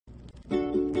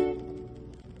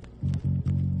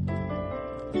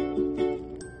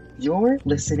You're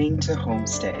listening to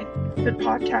HomeSTAY, the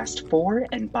podcast for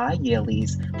and by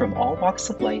Yaleys from all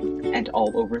walks of life and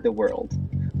all over the world.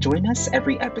 Join us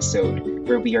every episode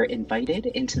where we are invited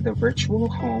into the virtual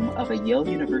home of a Yale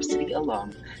University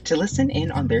alum to listen in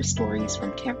on their stories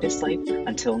from campus life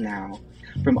until now.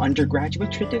 From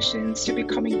undergraduate traditions to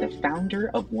becoming the founder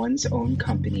of one's own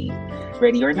company.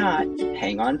 Ready or not,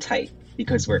 hang on tight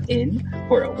because we're in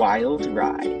for a wild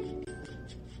ride.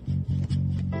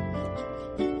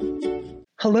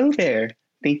 Hello there.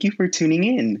 Thank you for tuning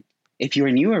in. If you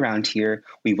are new around here,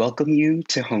 we welcome you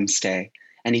to HomeSTAY.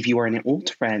 And if you are an old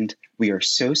friend, we are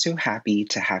so happy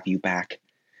to have you back.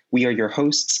 We are your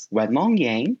hosts, Wen Long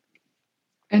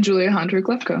and Julia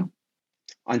Hunter-Glefko.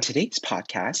 On today's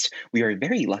podcast, we are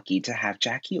very lucky to have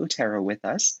Jackie Otero with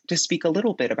us to speak a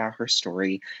little bit about her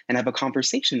story and have a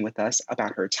conversation with us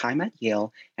about her time at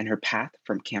Yale and her path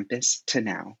from campus to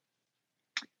now.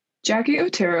 Jackie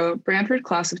Otero, Branford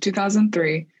class of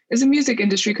 2003, is a music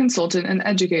industry consultant and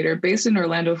educator based in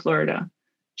Orlando, Florida.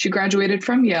 She graduated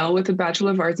from Yale with a Bachelor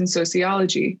of Arts in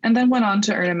Sociology and then went on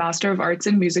to earn a Master of Arts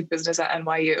in Music Business at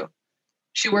NYU.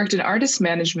 She worked in artist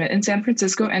management in San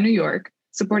Francisco and New York,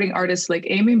 supporting artists like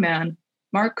Amy Mann,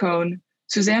 Mark Cohn,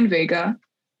 Suzanne Vega,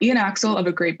 Ian Axel of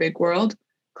A Great Big World,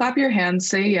 Clap Your Hands,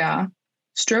 Say Yeah,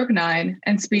 Stroke 9,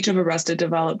 and Speech of Arrested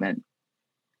Development.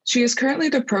 She is currently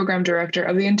the program director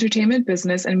of the Entertainment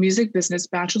Business and Music Business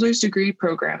Bachelor's Degree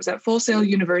programs at Full Sail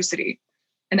University,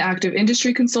 an active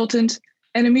industry consultant,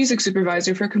 and a music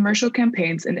supervisor for commercial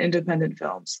campaigns and independent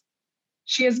films.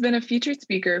 She has been a featured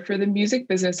speaker for the Music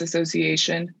Business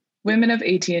Association, Women of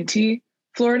AT&T,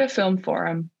 Florida Film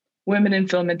Forum, Women in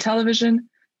Film and Television,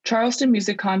 Charleston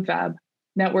Music Confab,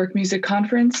 Network Music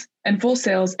Conference, and Full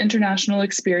Sail's International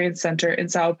Experience Center in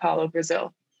Sao Paulo,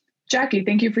 Brazil. Jackie,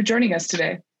 thank you for joining us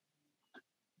today.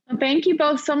 Thank you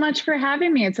both so much for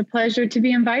having me. It's a pleasure to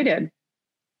be invited.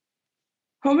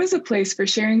 Home is a place for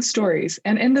sharing stories,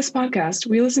 and in this podcast,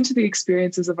 we listen to the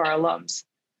experiences of our alums.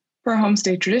 For our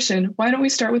HomeSTAY tradition, why don't we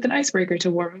start with an icebreaker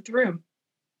to warm up the room?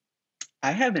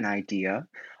 I have an idea.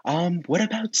 What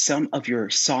about some of your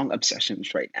song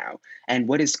obsessions right now, and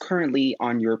what is currently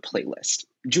on your playlist?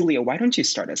 Julia, why don't you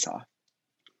start us off?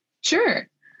 Sure.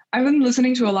 I've been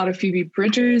listening to a lot of Phoebe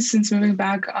Bridgers since moving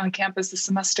back on campus this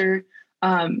semester.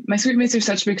 My suitemates are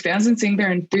such big fans, and seeing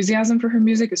their enthusiasm for her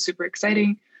music is super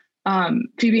exciting.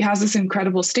 Phoebe has this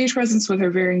incredible stage presence with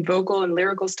her varying vocal and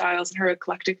lyrical styles and her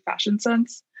eclectic fashion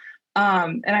sense.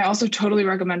 And I also totally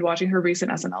recommend watching her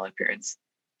recent SNL appearance.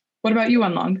 What about you,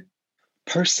 Wen Long?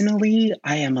 Personally,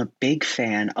 I am a big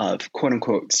fan of quote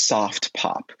unquote soft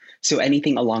pop. So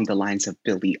anything along the lines of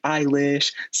Billie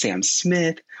Eilish, Sam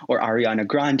Smith, or Ariana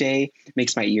Grande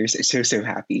makes my ears so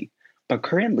happy. But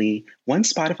currently, one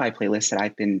Spotify playlist that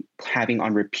I've been having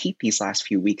on repeat these last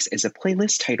few weeks is a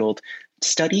playlist titled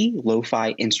Study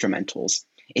Lo-Fi Instrumentals.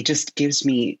 It just gives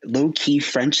me low-key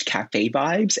French cafe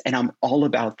vibes, and I'm all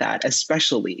about that,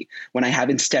 especially when I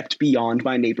haven't stepped beyond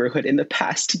my neighborhood in the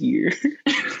past year.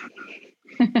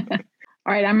 All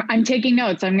right, I'm taking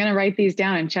notes. I'm going to write these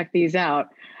down and check these out.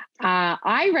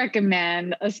 I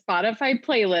recommend a Spotify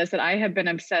playlist that I have been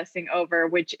obsessing over,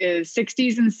 which is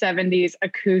 60s and 70s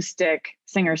acoustic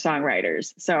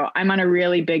singer-songwriters. So I'm on a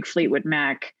really big Fleetwood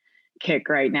Mac kick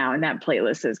right now, and that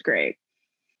playlist is great.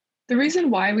 The reason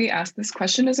why we asked this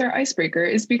question as our icebreaker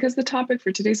is because the topic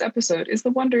for today's episode is the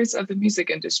wonders of the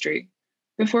music industry.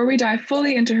 Before we dive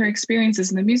fully into her experiences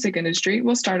in the music industry,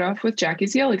 we'll start off with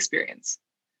Jackie's Yale experience.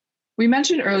 We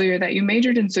mentioned earlier that you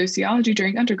majored in sociology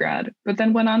during undergrad, but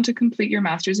then went on to complete your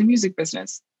master's in music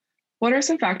business. What are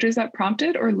some factors that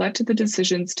prompted or led to the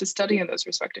decisions to study in those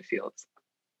respective fields?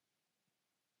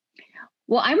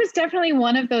 Well, I was definitely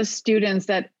one of those students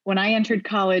that when I entered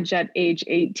college at age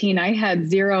 18, I had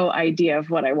zero idea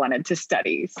of what I wanted to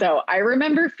study. So I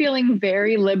remember feeling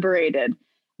very liberated.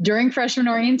 During freshman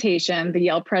orientation, the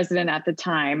Yale president at the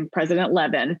time, President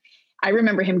Levin, I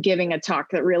remember him giving a talk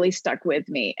that really stuck with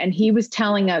me. And he was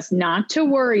telling us not to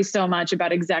worry so much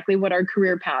about exactly what our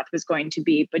career path was going to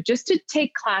be, but just to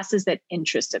take classes that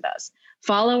interested us,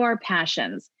 follow our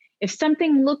passions. If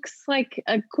something looks like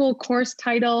a cool course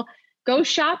title, go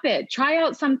shop it, try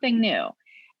out something new.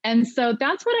 And so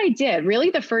that's what I did. Really,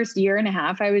 the first year and a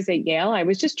half I was at Yale, I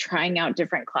was just trying out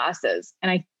different classes. And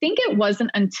I think it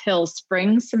wasn't until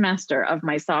spring semester of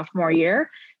my sophomore year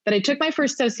that I took my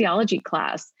first sociology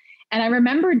class. And I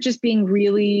remember just being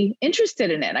really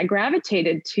interested in it. I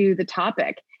gravitated to the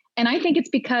topic. And I think it's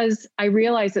because I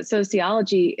realized that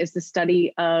sociology is the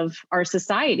study of our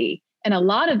society. And a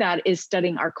lot of that is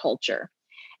studying our culture.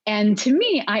 And to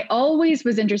me, I always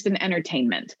was interested in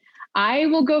entertainment. I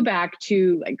will go back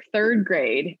to like third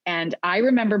grade, and I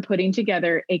remember putting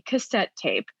together a cassette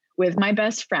tape with my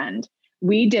best friend.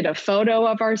 We did a photo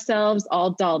of ourselves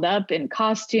all dolled up in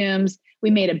costumes. We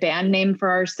made a band name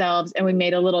for ourselves, and we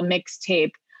made a little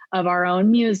mixtape of our own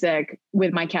music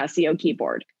with my Casio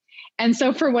keyboard. And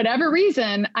so for whatever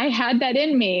reason, I had that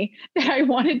in me that I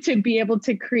wanted to be able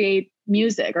to create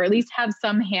music, or at least have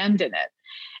some hand in it.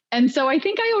 And so I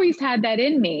think I always had that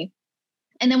in me.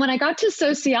 And then when I got to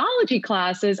sociology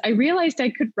classes, I realized I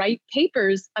could write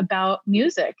papers about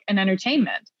music and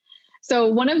entertainment. So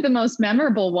one of the most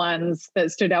memorable ones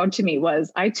that stood out to me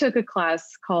was I took a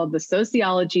class called The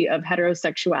Sociology of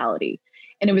Heterosexuality.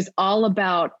 And it was all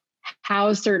about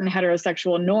how certain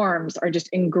heterosexual norms are just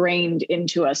ingrained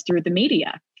into us through the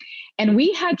media. And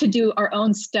we had to do our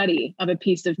own study of a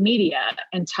piece of media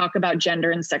and talk about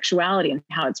gender and sexuality and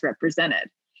how it's represented.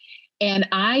 And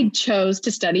I chose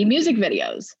to study music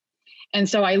videos. And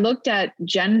so I looked at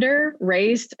gender,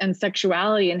 race, and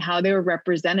sexuality and how they were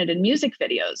represented in music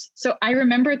videos. So I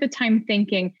remember at the time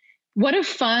thinking, what a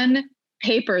fun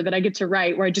paper that I get to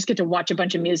write where I just get to watch a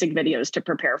bunch of music videos to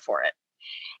prepare for it.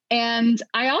 And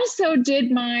I also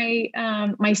did my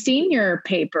my senior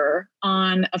paper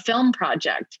on a film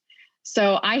project.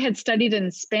 So I had studied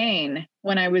in Spain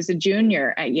when I was a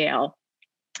junior at Yale.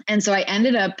 And so I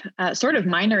ended up sort of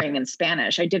minoring in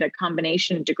Spanish. I did a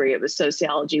combination degree. It was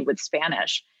sociology with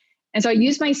Spanish. And so I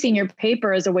used my senior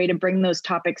paper as a way to bring those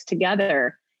topics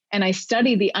together. And I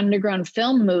studied the underground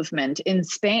film movement in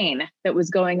Spain that was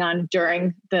going on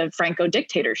during the Franco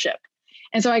dictatorship.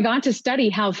 And so I got to study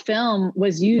how film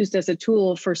was used as a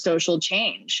tool for social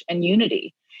change and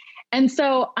unity. And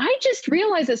so I just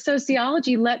realized that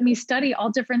sociology let me study all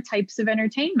different types of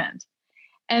entertainment.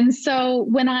 And so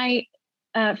when I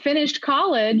finished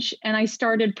college and I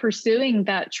started pursuing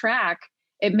that track,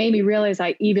 it made me realize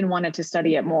I even wanted to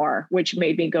study it more, which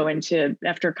made me go into,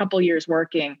 after a couple of years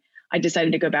working, I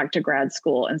decided to go back to grad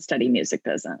school and study music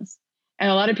business. And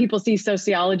a lot of people see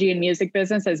sociology and music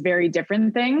business as very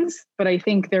different things, but I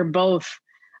think they're both,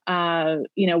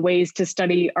 ways to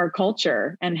study our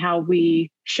culture and how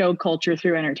we show culture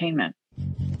through entertainment.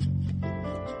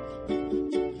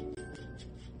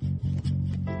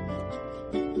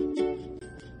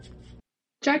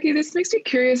 Jackie, this makes me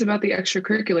curious about the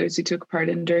extracurriculars you took part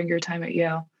in during your time at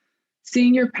Yale.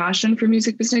 Seeing your passion for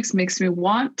music business makes me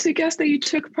want to guess that you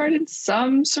took part in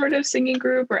some sort of singing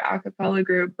group or a cappella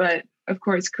group, but of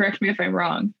course, correct me if I'm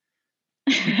wrong.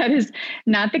 That is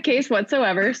not the case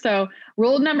whatsoever. So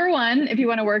rule number one, if you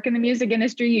want to work in the music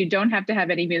industry, you don't have to have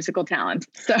any musical talent.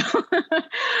 So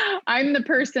I'm the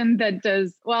person that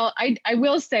does, well, I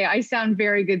will say I sound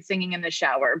very good singing in the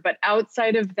shower, but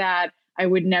outside of that, I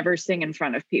would never sing in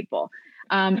front of people.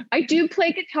 I do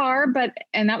play guitar,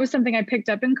 and that was something I picked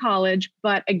up in college.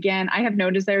 But again, I have no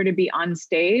desire to be on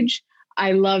stage.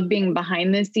 I love being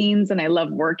behind the scenes and I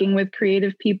love working with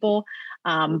creative people.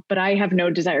 But I have no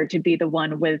desire to be the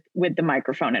one with the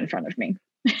microphone in front of me.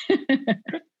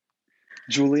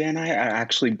 Julia and I are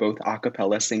actually both a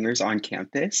cappella singers on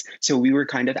campus. So we were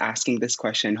kind of asking this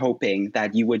question, hoping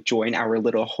that you would join our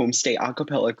little HomeSTAY a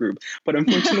cappella group. But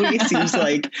unfortunately, it seems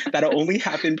like that'll only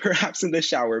happen perhaps in the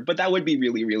shower. But that would be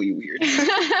really, really weird.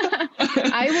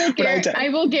 I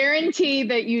will guarantee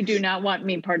that you do not want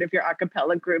me part of your a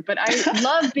cappella group. But I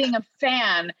love being a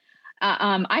fan.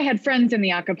 I had friends in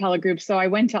the a cappella group, so I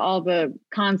went to all the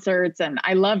concerts and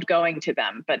I loved going to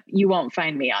them, but you won't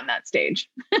find me on that stage.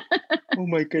 Oh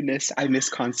my goodness. I miss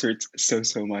concerts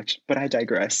so much, but I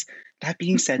digress. That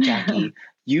being said, Jackie,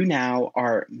 you now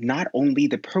are not only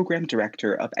the program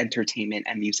director of entertainment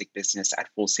and music business at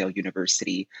Full Sail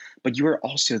University, but you are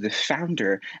also the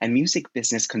founder and music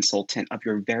business consultant of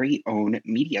your very own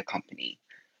media company.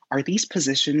 Are these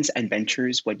positions and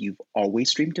ventures what you've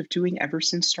always dreamed of doing ever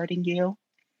since starting Yale?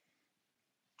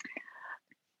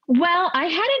 Well, I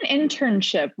had an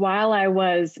internship while I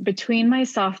was between my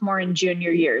sophomore and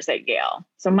junior years at Yale.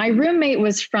 So my roommate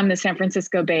was from the San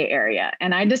Francisco Bay Area,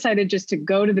 and I decided just to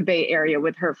go to the Bay Area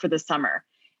with her for the summer.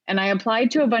 And I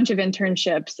applied to a bunch of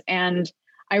internships, and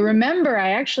I remember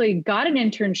I actually got an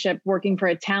internship working for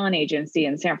a talent agency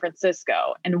in San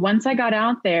Francisco. And once I got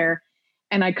out there,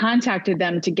 and I contacted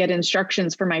them to get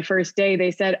instructions for my first day,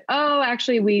 they said, oh,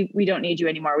 actually, we don't need you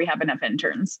anymore. We have enough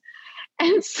interns.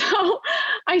 And so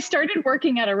I started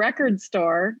working at a record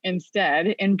store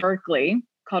instead in Berkeley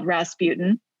called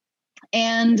Rasputin.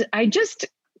 And I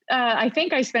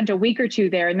think I spent a week or two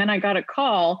there. And then I got a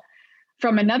call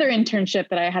from another internship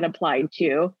that I had applied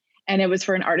to, and it was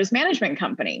for an artist management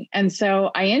company. And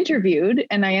so I interviewed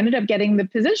and I ended up getting the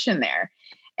position there.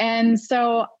 And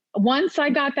so once I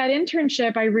got that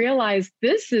internship, I realized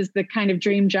this is the kind of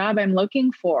dream job I'm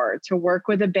looking for, to work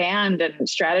with a band and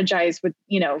strategize with,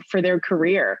 for their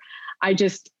career. I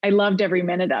loved every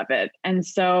minute of it. And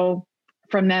so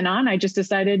from then on, I just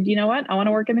decided, you know what, I want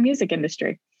to work in the music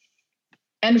industry.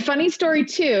 And funny story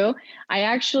too,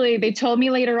 they told me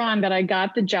later on that I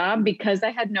got the job because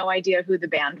I had no idea who the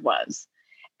band was.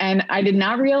 And I did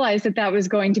not realize that was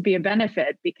going to be a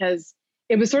benefit, because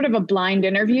it was sort of a blind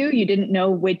interview. You didn't know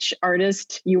which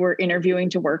artist you were interviewing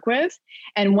to work with.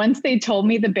 And once they told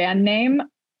me the band name,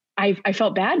 I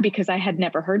felt bad because I had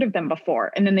never heard of them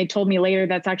before. And then they told me later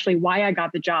that's actually why I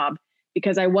got the job,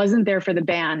 because I wasn't there for the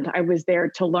band. I was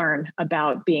there to learn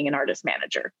about being an artist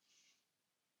manager.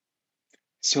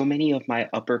 So many of my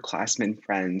upperclassmen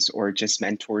friends, or just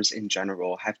mentors in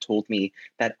general, have told me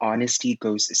that honesty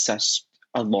goes such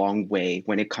a long way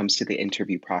when it comes to the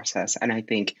interview process. And I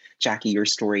think, Jackie, your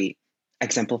story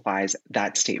exemplifies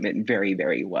that statement very,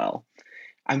 very well.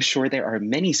 I'm sure there are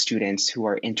many students who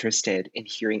are interested in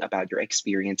hearing about your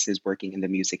experiences working in the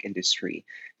music industry.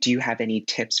 Do you have any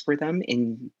tips for them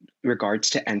in regards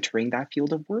to entering that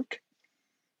field of work?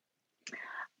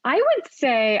 I would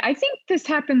say, I think this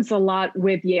happens a lot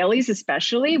with Yaleys,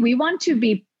 especially. We want to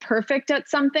be perfect at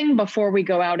something before we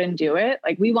go out and do it.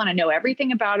 Like, we want to know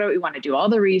everything about it. We want to do all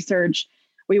the research.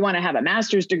 We want to have a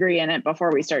master's degree in it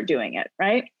before we start doing it,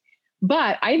 right?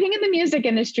 But I think in the music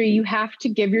industry, you have to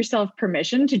give yourself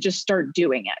permission to just start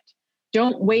doing it.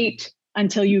 Don't wait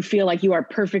until you feel like you are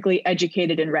perfectly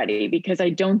educated and ready, because I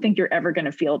don't think you're ever going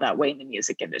to feel that way in the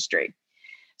music industry.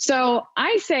 So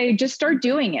I say just start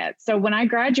doing it. So when I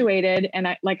graduated, and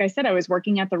like I said, I was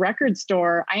working at the record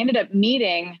store, I ended up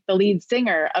meeting the lead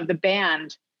singer of the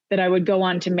band that I would go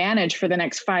on to manage for the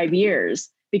next 5 years,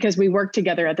 because we worked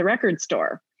together at the record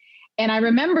store. And I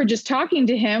remember just talking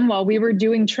to him while we were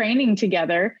doing training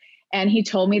together. And he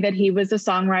told me that he was a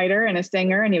songwriter and a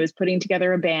singer, and he was putting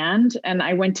together a band. And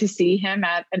I went to see him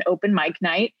at an open mic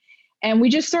night. And we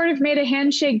just sort of made a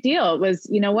handshake deal. It was,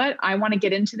 you know what, I want to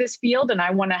get into this field and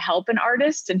I want to help an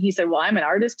artist. And he said, well, I'm an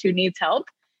artist who needs help.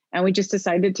 And we just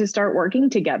decided to start working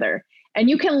together. And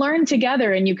you can learn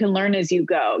together, and you can learn as you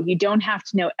go. You don't have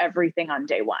to know everything on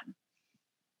day one.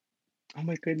 Oh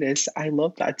my goodness, I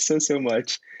love that so, so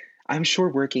much. I'm sure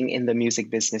working in the music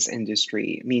business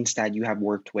industry means that you have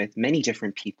worked with many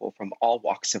different people from all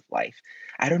walks of life.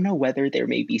 I don't know whether there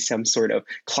may be some sort of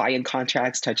client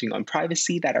contracts touching on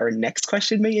privacy that our next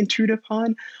question may intrude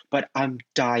upon, but I'm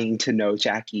dying to know,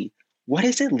 Jackie, what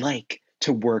is it like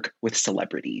to work with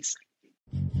celebrities?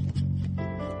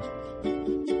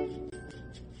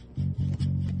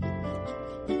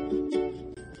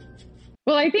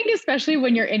 Well, I think especially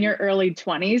when you're in your early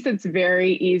 20s, it's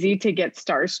very easy to get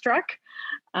starstruck.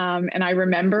 And I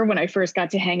remember when I first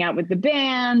got to hang out with the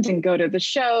band and go to the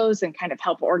shows and kind of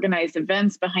help organize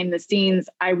events behind the scenes,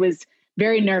 I was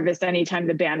very nervous anytime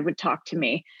the band would talk to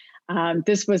me.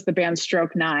 This was the band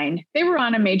Stroke 9. They were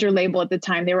on a major label at the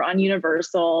time. They were on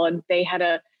Universal, and they had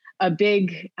a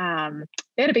big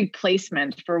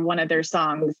placement for one of their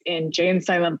songs in Jay and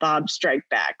Silent Bob Strike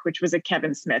Back, which was a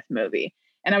Kevin Smith movie.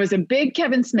 And I was a big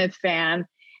Kevin Smith fan,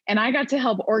 and I got to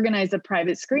help organize a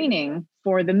private screening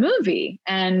for the movie.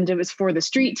 And it was for the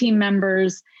street team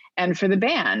members and for the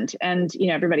band and,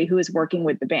 everybody who was working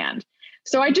with the band.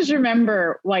 So I just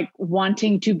remember like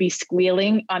wanting to be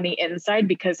squealing on the inside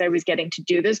because I was getting to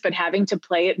do this, but having to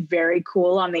play it very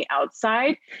cool on the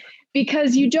outside,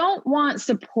 because you don't want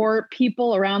support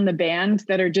people around the band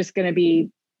that are just going to be,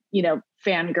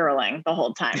 fangirling the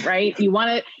whole time, right? You want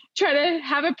to try to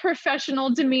have a professional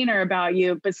demeanor about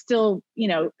you, but still,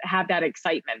 have that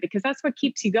excitement, because that's what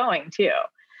keeps you going too.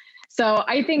 So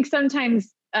I think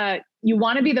sometimes you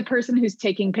want to be the person who's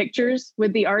taking pictures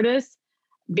with the artist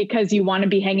because you want to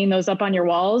be hanging those up on your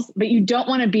walls, but you don't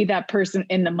want to be that person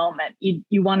in the moment.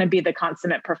 You want to be the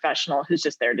consummate professional who's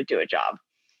just there to do a job.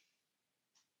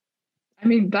 I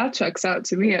mean, that checks out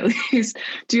to me at least.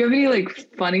 Do you have any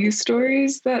funny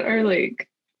stories that are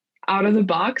out of the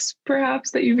box,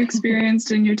 perhaps, that you've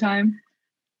experienced in your time?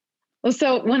 Well,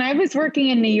 so when I was working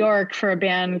in New York for a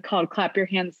band called Clap Your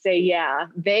Hands, Say Yeah,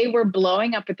 they were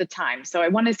blowing up at the time. So I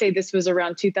want to say this was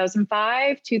around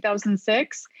 2005,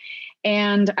 2006.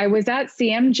 And I was at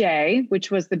CMJ, which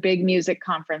was the big music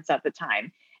conference at the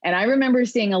time. And I remember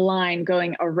seeing a line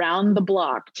going around the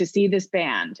block to see this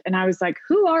band. And I was like,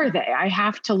 who are they? I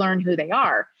have to learn who they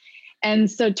are. And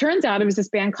so it turns out it was this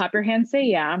band, Clap Your Hands, Say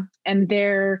Yeah. And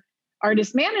their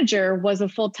artist manager was a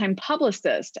full-time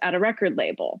publicist at a record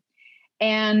label.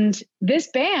 And this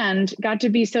band got to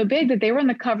be so big that they were on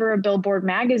the cover of Billboard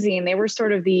magazine. They were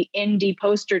sort of the indie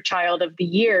poster child of the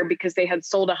year because they had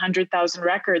sold 100,000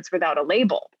 records without a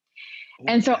label.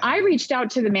 And so I reached out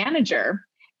to the manager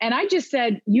and I just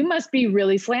said, you must be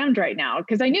really slammed right now,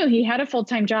 because I knew he had a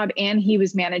full-time job and he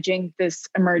was managing this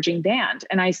emerging band.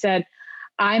 And I said,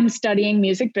 I'm studying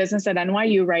music business at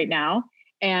NYU right now,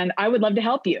 and I would love to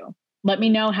help you. Let me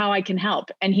know how I can help.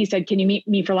 And he said, can you meet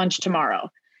me for lunch tomorrow?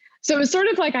 So it was sort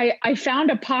of like I found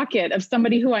a pocket of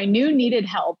somebody who I knew needed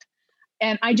help.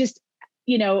 And I just,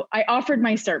 I offered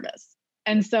my service.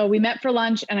 And so we met for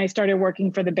lunch and I started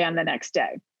working for the band the next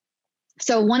day.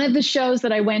 So one of the shows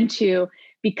that I went to,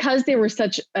 because they were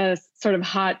such a sort of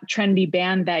hot, trendy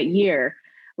band that year,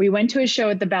 we went to a show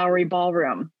at the Bowery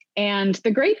Ballroom. And the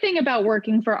great thing about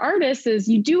working for artists is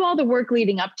you do all the work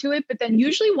leading up to it, but then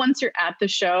usually once you're at the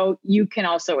show, you can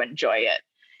also enjoy it.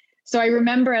 So I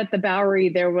remember at the Bowery,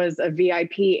 there was a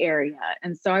VIP area.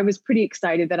 And so I was pretty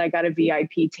excited that I got a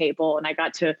VIP table and I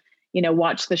got to,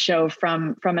 watch the show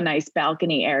from a nice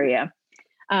balcony area.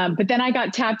 But then I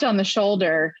got tapped on the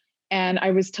shoulder and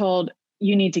I was told,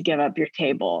 you need to give up your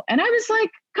table. And I was like,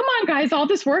 come on, guys, all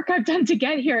this work I've done to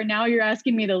get here. And now you're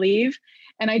asking me to leave.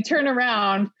 And I turn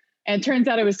around and it turns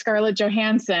out it was Scarlett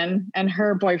Johansson and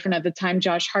her boyfriend at the time,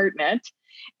 Josh Hartnett.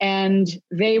 And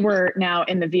they were now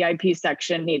in the VIP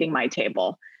section needing my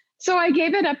table. So I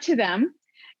gave it up to them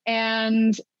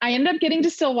and I ended up getting to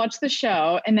still watch the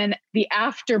show. And then the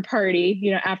after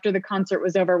party, after the concert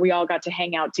was over, we all got to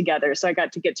hang out together. So I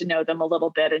got to get to know them a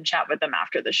little bit and chat with them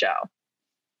after the show.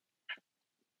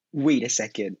 Wait a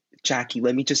second, Jackie,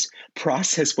 let me just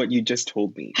process what you just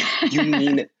told me.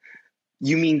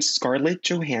 You mean Scarlett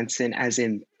Johansson as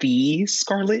in the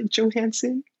Scarlett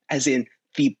Johansson? As in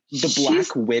the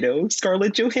Black Widow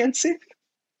Scarlett Johansson?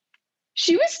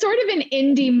 She was sort of an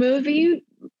indie movie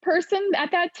person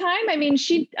at that time.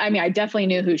 I definitely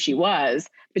knew who she was,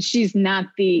 but she's not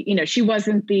she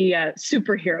wasn't the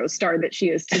superhero star that she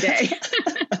is today.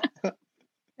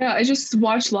 Yeah, I just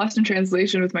watched Lost in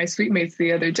Translation with my suite mates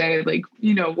the other day,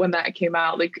 when that came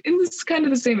out, in this kind of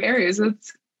the same area. So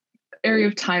that's area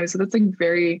of time. So that's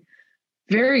very,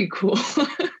 very cool.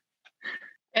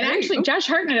 And actually, Josh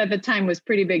Hartnett at the time was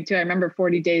pretty big too. I remember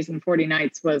 40 Days and 40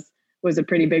 Nights was a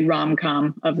pretty big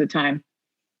rom-com of the time.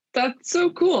 That's so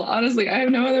cool. Honestly, I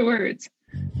have no other words.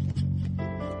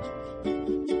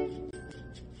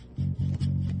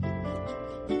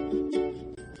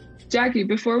 Jackie,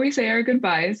 before we say our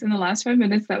goodbyes in the last 5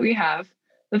 minutes that we have,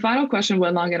 the final question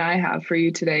Wen Long and I have for you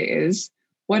today is,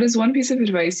 what is one piece of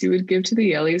advice you would give to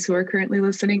the Yaleys who are currently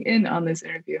listening in on this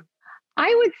interview?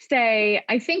 I would say,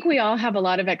 I think we all have a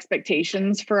lot of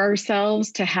expectations for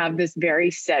ourselves to have this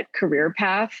very set career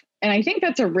path. And I think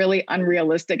that's a really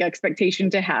unrealistic expectation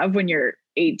to have when you're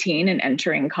 18 and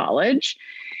entering college.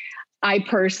 I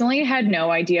personally had no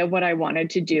idea what I wanted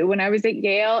to do when I was at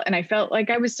Yale. And I felt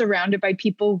like I was surrounded by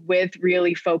people with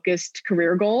really focused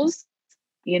career goals.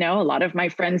 A lot of my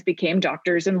friends became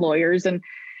doctors and lawyers and,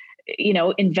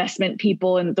 investment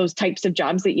people and those types of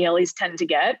jobs that Yaleys tend to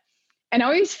get. And I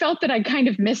always felt that I kind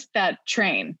of missed that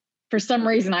train. For some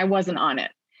reason, I wasn't on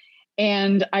it.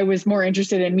 And I was more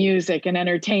interested in music and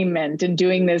entertainment and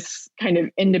doing this kind of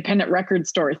independent record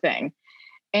store thing.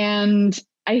 And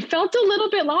I felt a little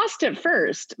bit lost at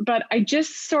first, but I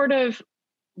just sort of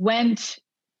went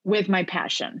with my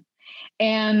passion.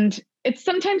 And it's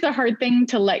sometimes a hard thing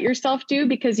to let yourself do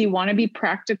because you want to be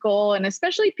practical. And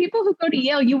especially people who go to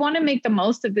Yale, you want to make the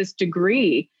most of this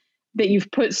degree that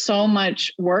you've put so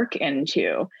much work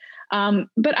into.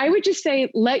 But I would just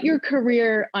say, let your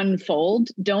career unfold.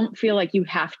 Don't feel like you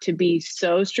have to be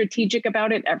so strategic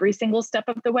about it every single step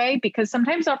of the way, because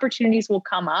sometimes opportunities will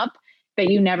come up that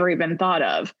you never even thought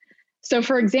of. So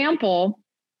for example,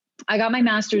 I got my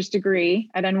master's degree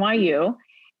at NYU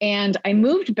and I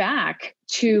moved back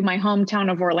to my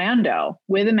hometown of Orlando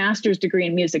with a master's degree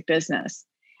in music business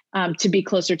to be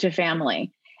closer to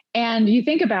family. And you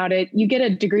think about it, you get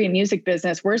a degree in music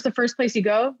business. Where's the first place you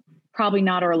go? Probably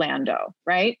not Orlando,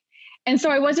 right? And so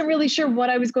I wasn't really sure what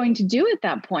I was going to do at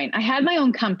that point. I had my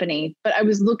own company, but I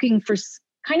was looking for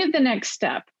kind of the next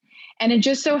step. And it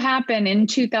just so happened in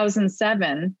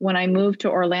 2007, when I moved to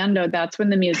Orlando, that's when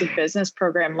the music business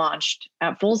program launched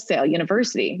at Full Sail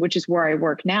University, which is where I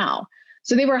work now.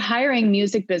 So they were hiring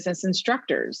music business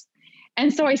instructors.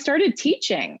 And so I started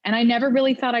teaching, and I never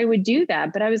really thought I would do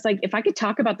that. But I was like, if I could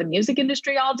talk about the music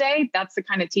industry all day, that's the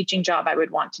kind of teaching job I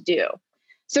would want to do.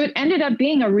 So it ended up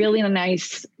being a really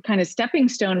nice kind of stepping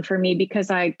stone for me because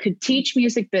I could teach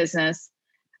music business.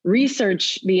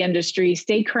 research the industry,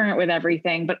 stay current with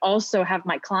everything, but also have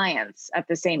my clients at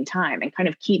the same time and kind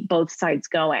of keep both sides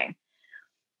going.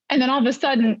 And then all of a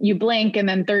sudden you blink, and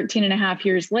then 13 and a half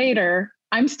years later,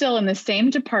 I'm still in the same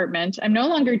department. I'm no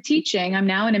longer teaching. I'm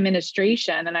now in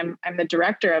administration, and I'm the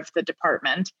director of the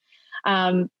department.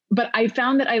 But I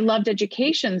found that I loved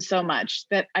education so much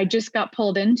that I just got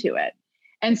pulled into it.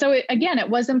 And so it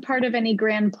wasn't part of any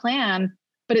grand plan,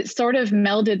 but it sort of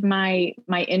melded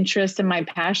my interests and my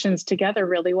passions together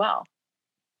really well.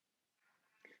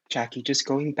 Jackie, just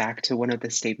going back to one of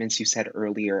the statements you said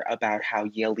earlier about how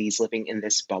Yale's living in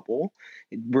this bubble,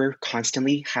 we're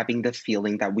constantly having the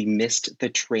feeling that we missed the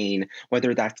train,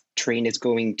 whether that train is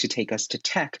going to take us to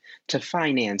tech, to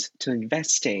finance, to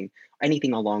investing,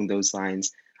 anything along those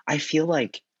lines. I feel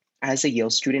like as a Yale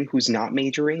student who's not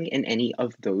majoring in any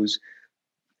of those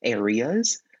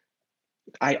areas,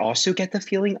 I also get the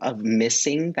feeling of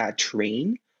missing that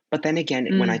train. But then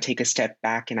again, when I take a step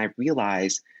back and I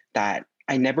realize that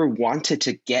I never wanted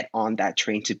to get on that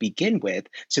train to begin with.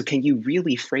 So can you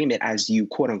really frame it as you,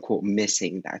 quote unquote,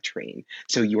 missing that train?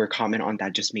 So your comment on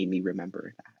that just made me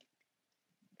remember that.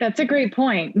 That's a great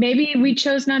point. Maybe we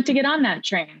chose not to get on that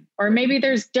train, or maybe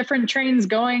there's different trains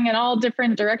going in all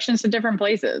different directions to different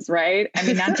places, right? I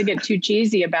mean, not to get too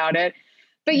cheesy about it,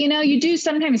 but you do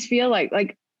sometimes feel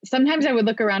like sometimes I would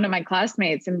look around at my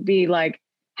classmates and be like,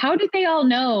 how did they all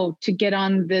know to get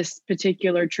on this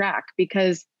particular track?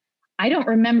 Because I don't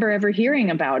remember ever hearing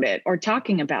about it or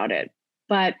talking about it.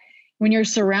 But when you're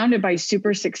surrounded by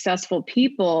super successful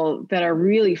people that are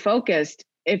really focused,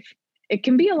 it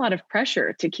can be a lot of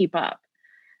pressure to keep up.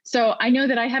 So I know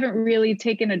that I haven't really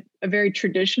taken a very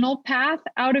traditional path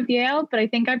out of Yale, but I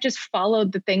think I've just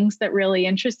followed the things that really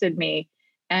interested me.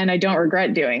 And I don't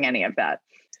regret doing any of that.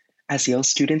 As Yale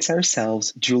students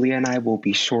ourselves, Julia and I will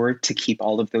be sure to keep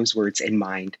all of those words in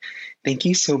mind. Thank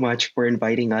you so much for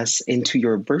inviting us into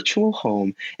your virtual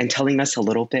home and telling us a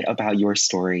little bit about your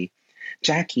story.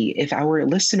 Jackie, if our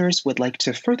listeners would like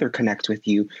to further connect with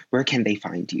you, where can they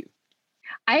find you?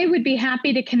 I would be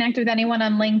happy to connect with anyone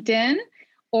on LinkedIn,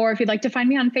 or if you'd like to find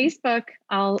me on Facebook,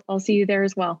 I'll see you there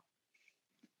as well.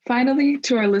 Finally,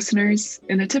 to our listeners,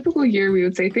 in a typical year, we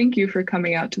would say thank you for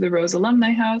coming out to the Rose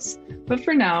Alumni House. But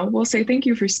for now, we'll say thank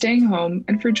you for staying home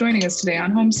and for joining us today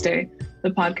on HomeSTAY, the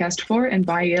podcast for and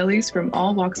by Yaleys from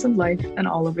all walks of life and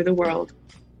all over the world.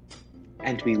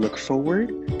 And we look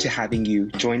forward to having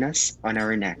you join us on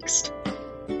our next.